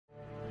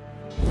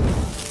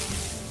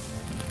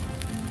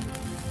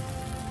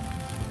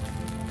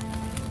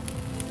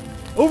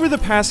Over the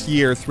past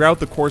year, throughout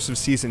the course of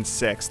Season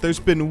 6, there's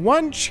been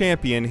one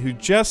champion who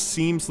just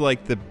seems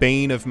like the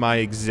bane of my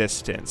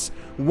existence.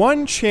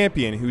 One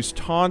champion whose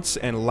taunts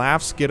and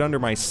laughs get under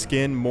my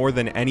skin more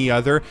than any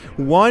other.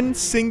 One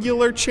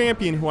singular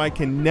champion who I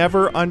can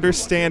never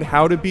understand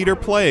how to beat or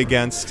play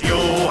against. You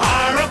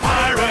are a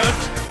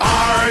pirate,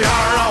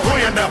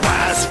 away in the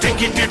west,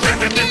 stinky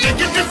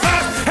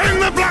fast, hang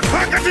the black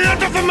flag at the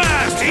end of the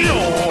mast. You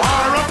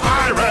are a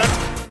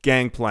pirate.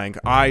 Gangplank,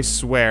 I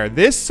swear,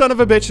 this son of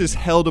a bitch is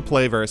hell to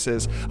play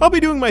versus. I'll be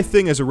doing my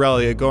thing as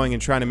Arrrrgh, going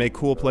and trying to make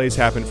cool plays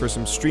happen for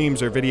some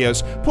streams or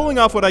videos, pulling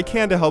off what I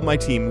can to help my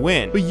team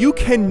win. But you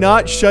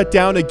cannot shut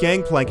down a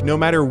Gangplank no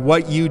matter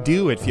what you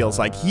do, it feels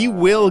like. He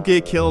will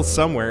get kills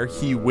somewhere,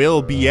 he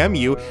will BM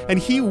you, and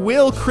he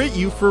will crit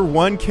you for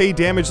 1k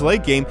damage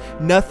late game.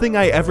 Nothing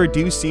I ever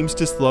do seems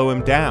to slow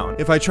him down.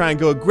 If I try and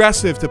go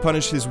aggressive to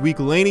punish his weak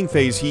laning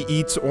phase, he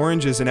eats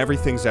oranges and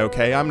everything's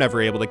okay. I'm never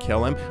able to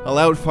kill him. I'll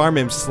out-farm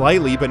him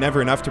slightly, but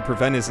never enough to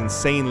prevent his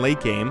insane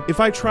late game. If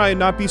I try and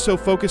not be so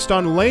focused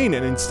on lane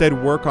and instead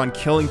work on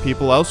killing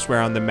people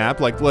elsewhere on the map,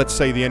 like let's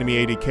say the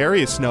enemy AD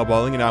carry is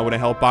snowballing and I want to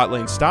help bot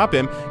lane stop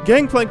him,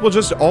 Gangplank will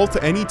just ult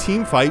any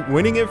team fight,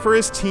 winning it for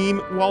his team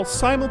while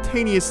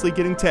simultaneously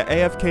getting to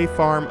AFK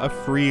farm a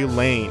free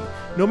lane.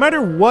 No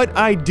matter what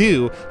I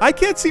do, I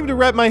can't seem to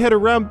wrap my head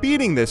around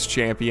beating this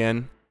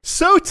champion.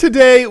 So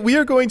today, we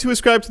are going to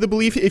ascribe to the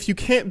belief if you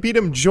can't beat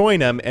him, join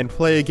him, and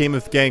play a game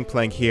of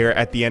Gangplank here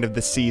at the end of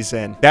the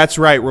season. That's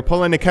right, we're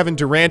pulling a Kevin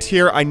Durant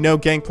here. I know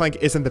Gangplank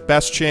isn't the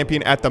best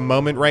champion at the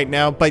moment right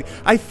now, but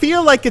I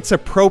feel like it's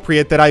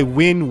appropriate that I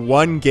win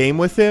one game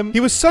with him. He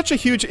was such a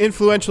huge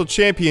influential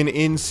champion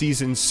in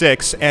Season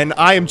 6, and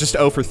I am just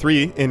 0 for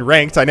 3 in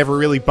Ranked. I never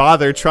really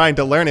bothered trying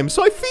to learn him,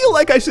 so I feel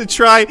like I should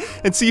try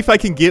and see if I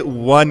can get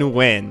one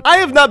win. I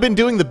have not been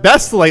doing the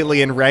best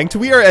lately in Ranked.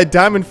 We are at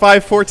Diamond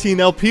 514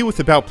 LP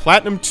with about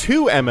Platinum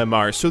 2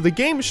 MMR, so the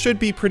game should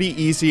be pretty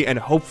easy and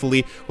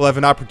hopefully we'll have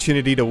an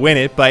opportunity to win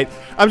it, but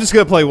I'm just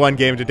gonna play one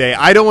game today.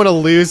 I don't want to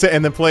lose it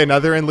and then play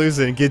another and lose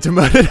it and get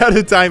demoted out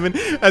of Diamond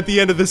at the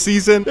end of the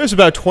season. There's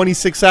about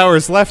 26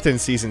 hours left in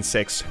Season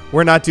 6.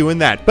 We're not doing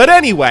that. But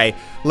anyway,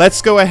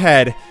 let's go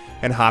ahead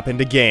and hop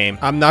into game.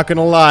 I'm not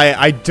gonna lie,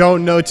 I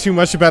don't know too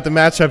much about the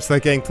matchups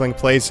that Gangplank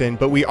plays in,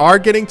 but we are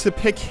getting to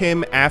pick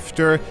him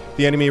after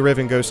the enemy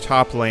Riven goes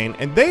top lane,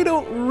 and they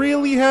don't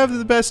really have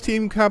the best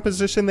team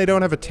composition. They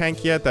don't have a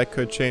tank yet. That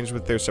could change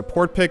with their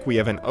support pick. We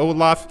have an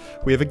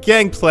Olaf, we have a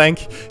Gangplank,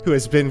 who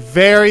has been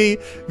very,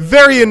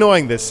 very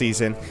annoying this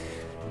season.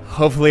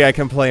 Hopefully I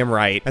can play him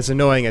right. As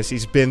annoying as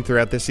he's been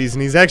throughout this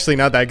season, he's actually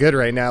not that good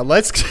right now.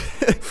 Let's...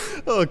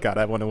 Oh god,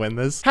 I want to win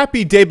this.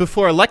 Happy day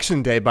before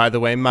election day, by the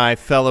way, my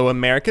fellow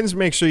Americans.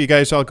 Make sure you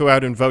guys all go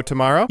out and vote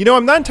tomorrow. You know,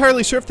 I'm not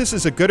entirely sure if this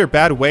is a good or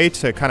bad way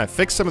to kind of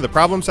fix some of the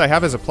problems I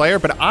have as a player,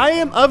 but I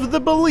am of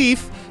the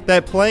belief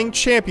that playing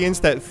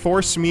champions that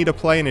force me to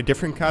play in a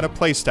different kind of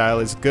play style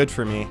is good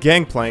for me.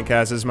 Gangplank,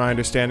 as is my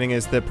understanding,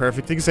 is the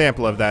perfect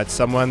example of that.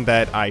 Someone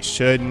that I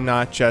should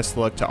not just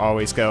look to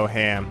always go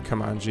ham.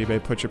 Come on, G-Bay,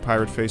 put your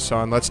pirate face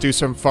on. Let's do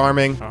some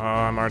farming. Oh,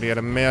 I'm already out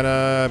of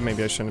mana.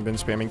 Maybe I shouldn't have been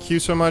spamming Q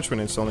so much when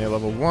it's only a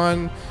level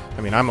 1.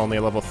 I mean, I'm only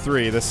a level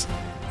 3. This,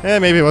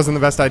 maybe it wasn't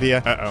the best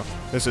idea. Uh-oh.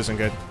 This isn't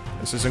good.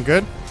 This isn't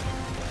good.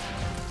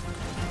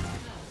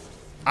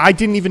 I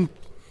didn't even...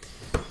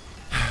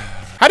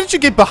 How did you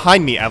get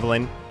behind me,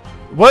 Evelyn?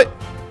 What?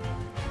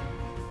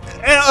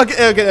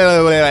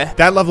 Okay.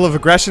 That level of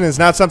aggression is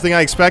not something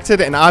I expected,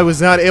 and I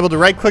was not able to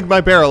right-click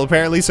my barrel,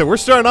 apparently, so we're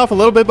starting off a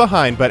little bit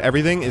behind, but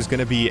everything is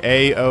going to be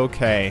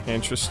A-okay.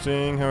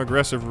 Interesting how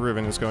aggressive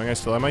Riven is going. I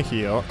still have my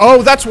heal.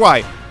 Oh, that's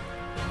why!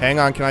 Hang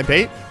on, can I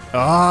bait?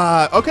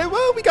 Okay,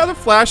 well, we got a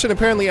flash, and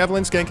apparently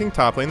Evelyn's ganking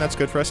top lane. That's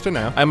good for us to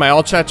know. I have my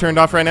alt chat turned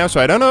off right now,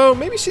 so I don't know.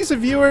 Maybe she's a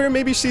viewer,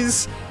 maybe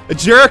she's a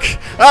jerk.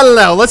 I don't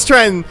know. Let's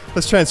try and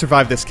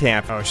survive this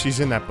camp. Oh, she's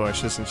in that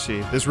bush, isn't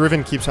she? This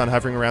Riven keeps on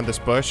hovering around this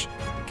bush.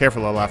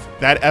 Careful, Olaf.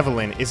 That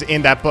Evelyn is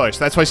in that bush.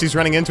 That's why she's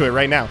running into it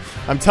right now.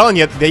 I'm telling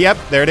you, yep,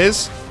 there it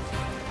is.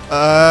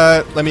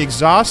 Let me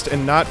exhaust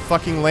and not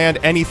fucking land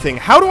anything.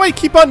 How do I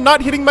keep on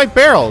not hitting my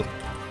barrel?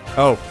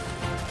 Oh.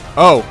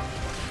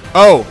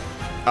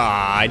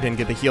 I didn't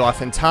get the heal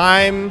off in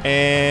time,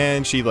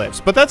 and she lives.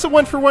 But that's a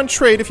 1-for-1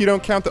 trade if you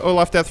don't count the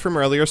Olaf death from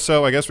earlier,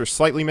 so I guess we're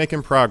slightly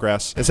making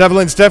progress. This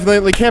Evelyn's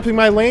definitely camping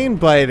my lane,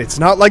 but it's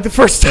not like the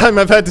first time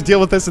I've had to deal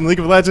with this in League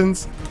of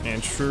Legends.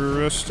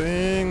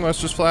 Interesting.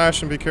 Let's just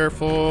flash and be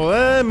careful.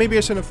 Maybe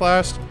I shouldn't have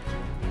flashed.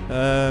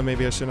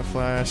 Maybe I shouldn't have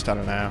flashed. I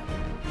don't know.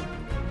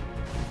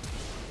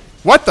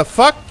 What the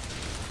fuck?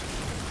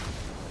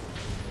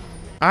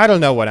 I don't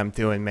know what I'm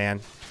doing,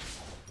 man.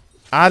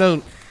 I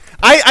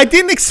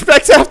didn't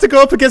expect to have to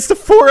go up against a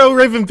 4-0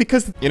 Riven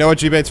because... You know what,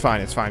 G-Bay? It's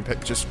fine. It's fine.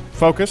 Just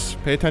focus.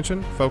 Pay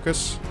attention.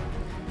 Focus.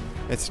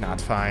 It's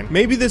not fine.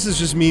 Maybe this is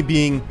just me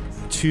being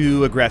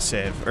too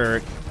aggressive,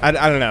 or... I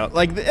don't know.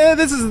 Like,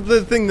 this is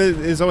the thing that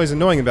is always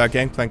annoying about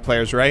Gangplank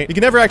players, right? You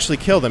can never actually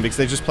kill them because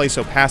they just play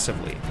so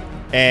passively.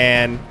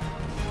 And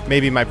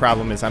maybe my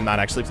problem is I'm not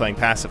actually playing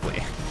passively.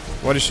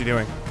 What is she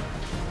doing?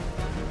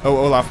 Oh,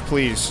 Olaf,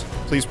 please.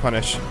 Please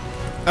punish.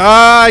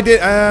 I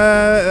did,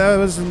 that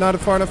was not a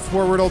far enough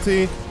forward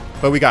ulti,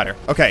 but we got her.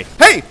 Okay,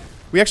 hey,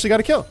 we actually got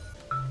a kill.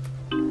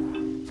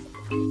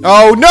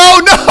 Oh,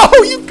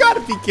 no, you've got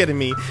to be kidding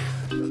me.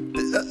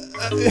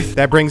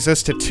 That brings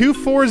us to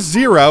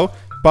 2-4-0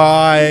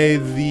 by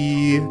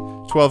the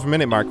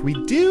 12-minute mark. We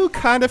do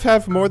kind of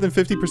have more than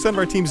 50% of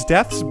our team's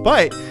deaths,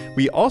 but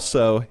we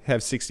also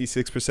have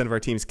 66% of our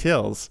team's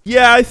kills.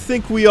 Yeah, I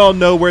think we all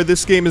know where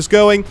this game is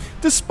going.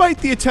 Despite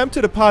the attempt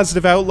at a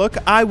positive outlook,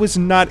 I was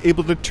not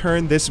able to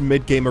turn this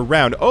mid-game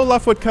around.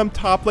 Olaf would come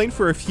top lane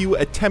for a few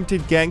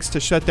attempted ganks to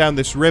shut down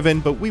this Riven,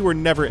 but we were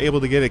never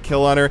able to get a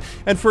kill on her,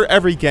 and for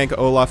every gank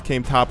Olaf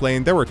came top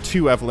lane, there were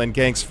 2 Evelyn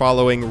ganks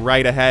following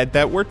right ahead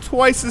that were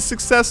twice as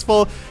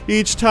successful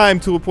each time,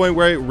 to a point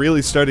where it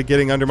really started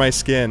getting under my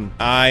skin.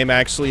 I'm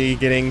actually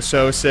getting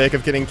so sick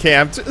of getting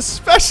camped,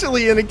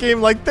 especially in a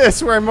game like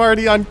this where I'm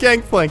already on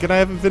Gangplank and I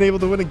haven't been able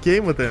to win a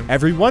game with him.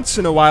 Every once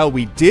in a while,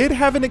 we did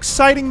have an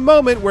exciting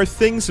moment where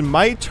things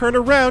might turn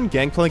around.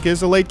 Gangplank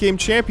is a late game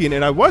champion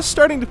and I was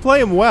starting to play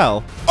him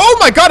well. Oh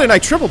my god, and I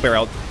triple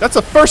barreled. That's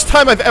the first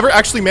time I've ever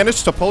actually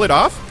managed to pull it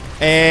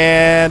off,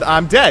 and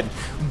I'm dead.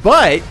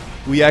 But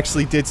we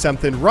actually did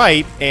something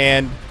right,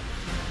 and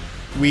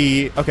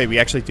we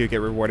actually do get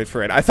rewarded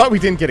for it. I thought we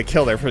didn't get a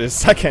kill there for a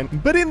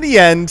second, but in the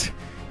end,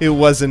 it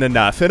wasn't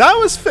enough, and I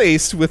was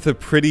faced with a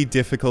pretty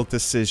difficult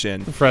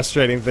decision. The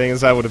frustrating thing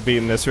is I would have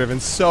beaten this Riven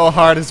so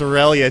hard as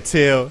Aurelia,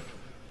 too.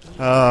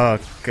 Oh,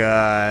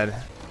 God.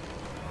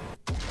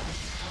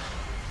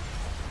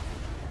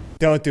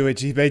 Don't do it,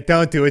 G-Bait.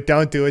 Don't do it.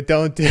 Don't do it.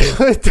 Don't do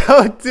it.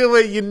 Don't do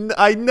it.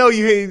 I know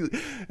you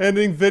hate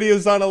ending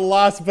videos on a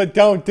loss, but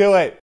don't do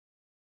it.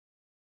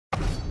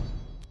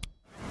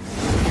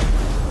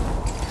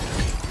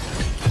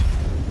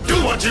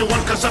 Do what you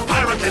want, 'cause a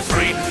pirate is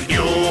free.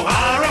 You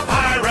are a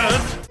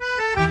pirate.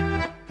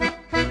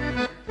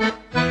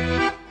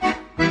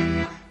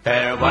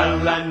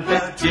 Farewell and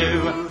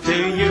adieu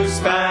to you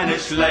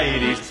Spanish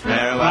ladies.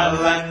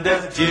 Farewell and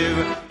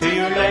adieu to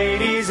you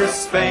ladies of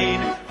Spain.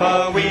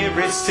 For we've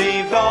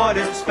received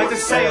orders but to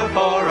sail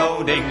for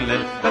old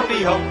England. But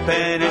we hope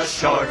in a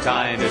short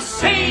time to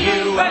see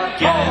you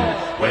again.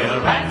 We'll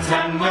rant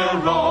and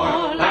we'll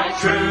roar like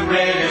true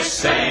British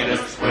sailors.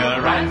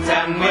 We'll rant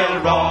and we'll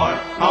roar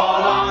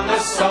all on the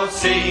salt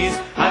seas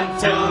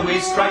until we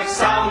strike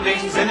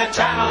soundings in the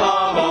channel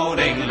of old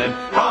England.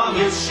 From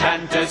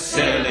Ushant to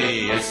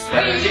Scilly is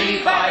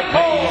 35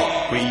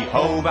 leagues. We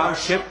hove our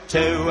ship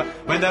to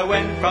when the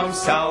wind from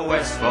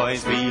southwest,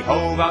 boys. We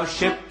hove our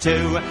ship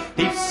to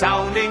deep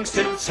soundings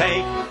to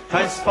take.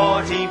 'Twas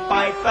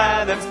 45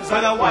 fathoms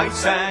with a white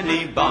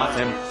sandy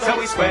bottom, so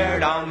we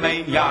squared on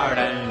main yard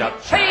and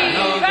up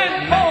channel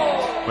it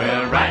made.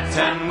 We'll rant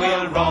and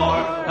we'll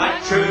roar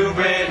like true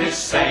British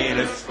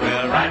sailors.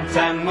 We'll rant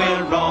and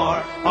we'll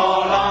roar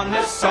all on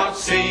the salt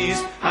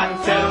seas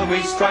until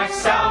we strike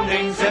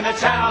soundings in the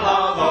channel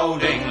of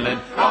old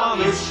England.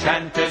 From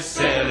Ushant to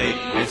Scilly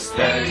is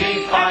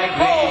 35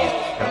 leagues.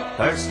 The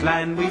first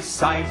land we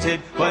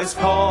sighted was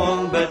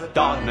called the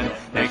Dodman.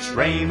 Next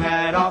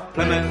Ramehead off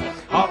Plymouth,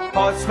 off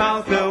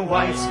Portsmouth the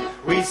White.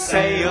 We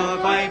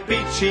sailed by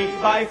Beachy,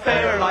 by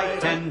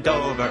Fairlight and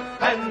Dover,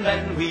 and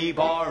then we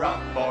bore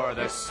up for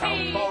the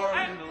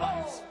Southbourne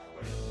Lights.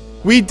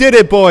 We did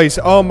it, boys.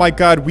 Oh my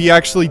god, we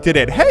actually did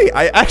it. Hey,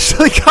 I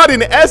actually got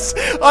an S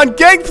on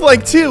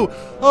Gangplank too.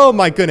 Oh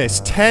my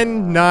goodness,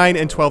 10, 9,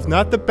 and 12.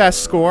 Not the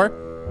best score.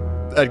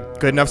 A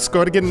good enough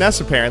score to get an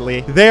S,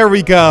 apparently. There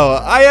we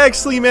go. I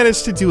actually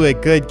managed to do a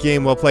good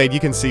game well played. You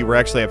can see we're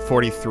actually at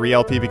 43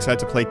 LP because I had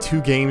to play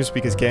 2 games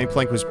because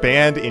Gangplank was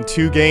banned in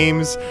 2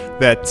 games.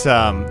 That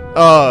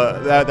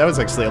was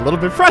actually a little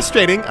bit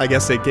frustrating. I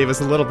guess it gave us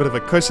a little bit of a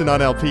cushion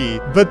on LP.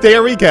 But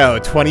there we go.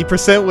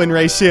 20% win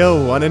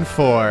ratio, 1 and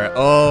 4.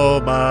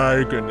 Oh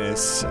my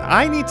goodness.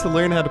 I need to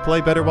learn how to play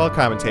better while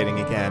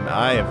commentating again.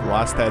 I have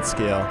lost that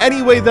skill.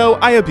 Anyway, though,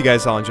 I hope you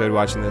guys all enjoyed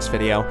watching this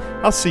video.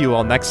 I'll see you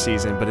all next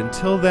season, but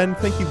until then,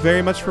 thank you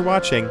very much for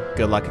watching.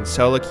 Good luck in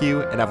solo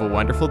queue, and have a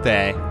wonderful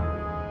day.